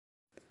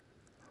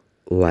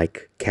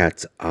like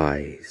cat's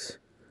eyes.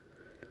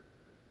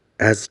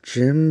 As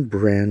Jim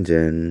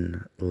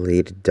Brandon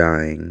laid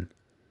dying,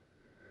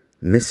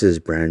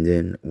 Mrs.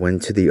 Brandon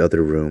went to the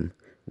other room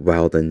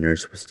while the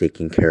nurse was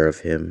taking care of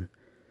him.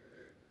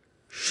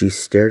 She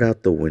stared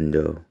out the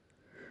window,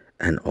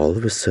 and all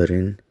of a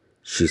sudden,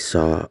 she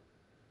saw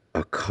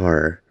a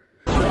car.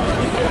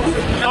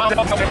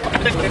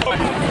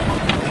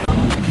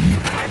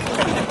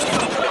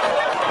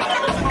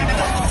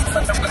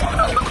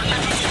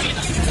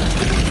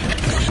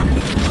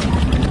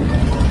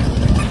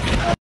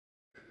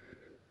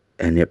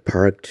 And it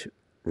parked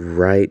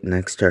right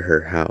next to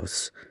her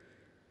house.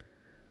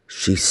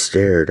 She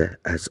stared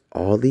as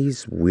all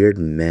these weird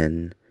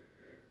men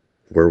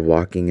were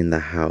walking in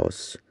the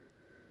house,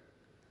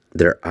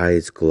 their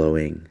eyes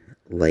glowing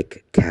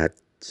like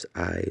cat's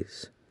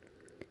eyes.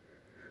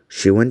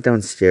 She went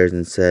downstairs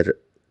and said,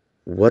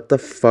 "What the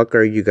fuck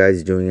are you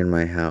guys doing in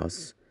my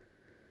house?"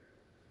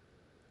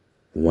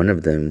 One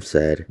of them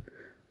said,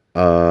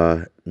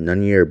 none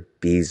of your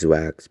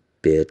beeswax,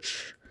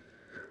 bitch."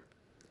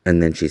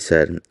 And then she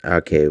said,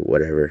 "Okay,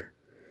 whatever."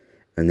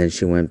 And then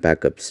she went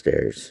back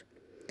upstairs.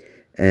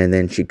 And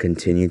then she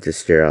continued to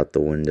stare out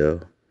the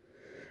window.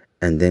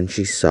 And then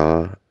she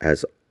saw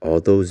as all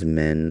those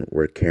men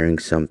were carrying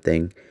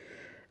something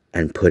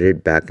and put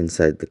it back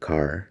inside the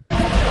car.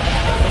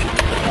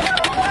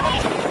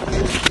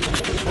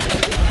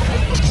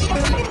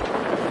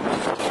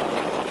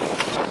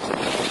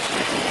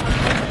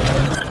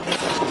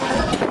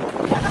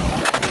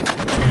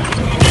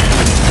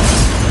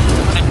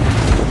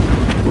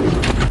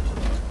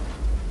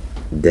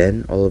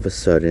 Then all of a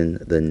sudden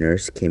the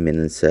nurse came in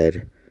and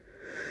said,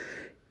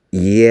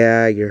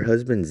 "Yeah, your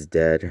husband's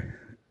dead.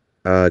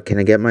 Can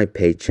I get my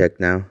paycheck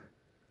now?"